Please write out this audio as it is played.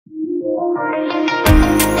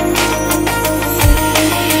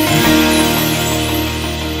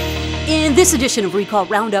In this edition of Recall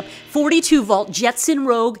Roundup, 42-volt Jetson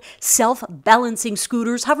Rogue self-balancing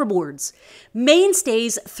scooters hoverboards,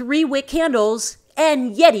 Mainstays 3-wick candles,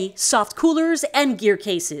 and YETI soft coolers and gear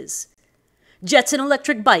cases. Jetson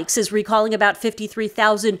Electric Bikes is recalling about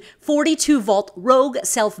 53,000 42-volt Rogue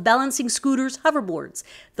self-balancing scooters hoverboards.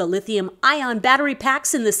 The lithium-ion battery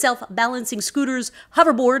packs in the self-balancing scooters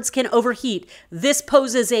hoverboards can overheat. This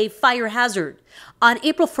poses a fire hazard. On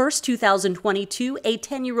April 1st, 2022, a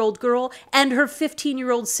 10-year-old girl and her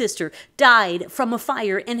 15-year-old sister died from a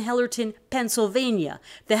fire in Hellerton, Pennsylvania.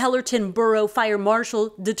 The Hellerton Borough Fire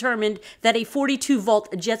Marshal determined that a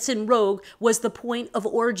 42-volt Jetson Rogue was the point of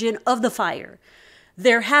origin of the fire.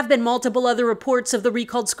 There have been multiple other reports of the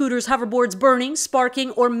recalled scooters' hoverboards burning,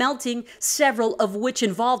 sparking, or melting, several of which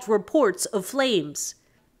involved reports of flames.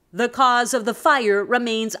 The cause of the fire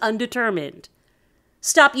remains undetermined.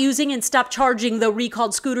 Stop using and stop charging the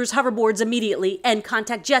recalled scooters hoverboards immediately and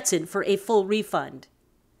contact Jetson for a full refund.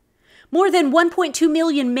 More than 1.2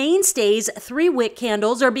 million Mainstays 3-wick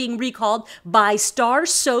candles are being recalled by Star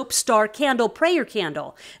Soap Star Candle Prayer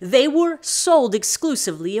Candle. They were sold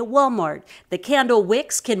exclusively at Walmart. The candle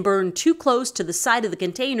wicks can burn too close to the side of the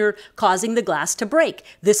container, causing the glass to break.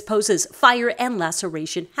 This poses fire and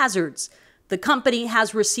laceration hazards. The company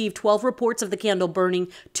has received 12 reports of the candle burning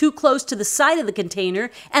too close to the side of the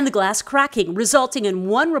container and the glass cracking, resulting in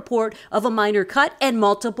one report of a minor cut and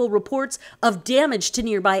multiple reports of damage to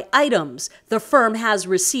nearby items. The firm has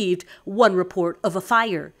received one report of a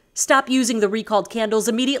fire. Stop using the recalled candles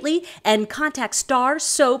immediately and contact Star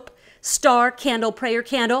Soap Star Candle Prayer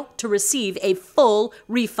Candle to receive a full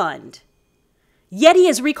refund. YETI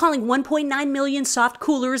is recalling 1.9 million soft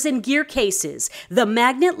coolers and gear cases. The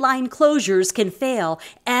magnet line closures can fail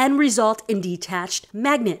and result in detached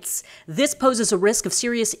magnets. This poses a risk of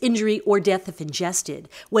serious injury or death if ingested.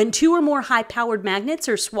 When 2 or more high-powered magnets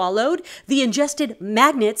are swallowed, the ingested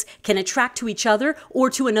magnets can attract to each other or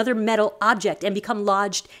to another metal object and become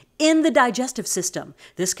lodged in the digestive system.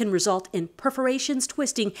 This can result in perforations,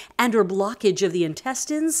 twisting, and/or blockage of the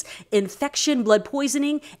intestines, infection, blood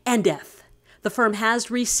poisoning, and death. The firm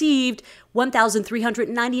has received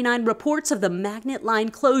 1,399 reports of the magnet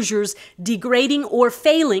line closures degrading or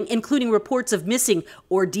failing, including reports of missing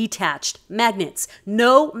or detached magnets.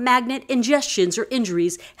 No magnet ingestions or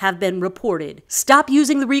injuries have been reported. Stop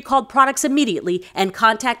using the recalled products immediately and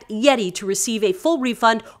contact YETI to receive a full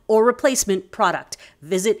refund or replacement product.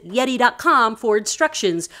 Visit YETI.com for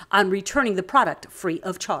instructions on returning the product free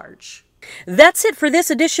of charge. That's it for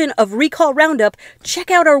this edition of Recall Roundup.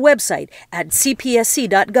 Check out our website at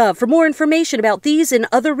cpsc.gov for more information about these and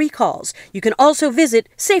other recalls. You can also visit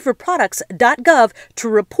saferproducts.gov to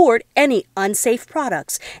report any unsafe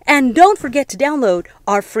products. And don't forget to download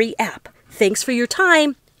our free app. Thanks for your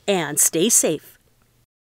time and stay safe.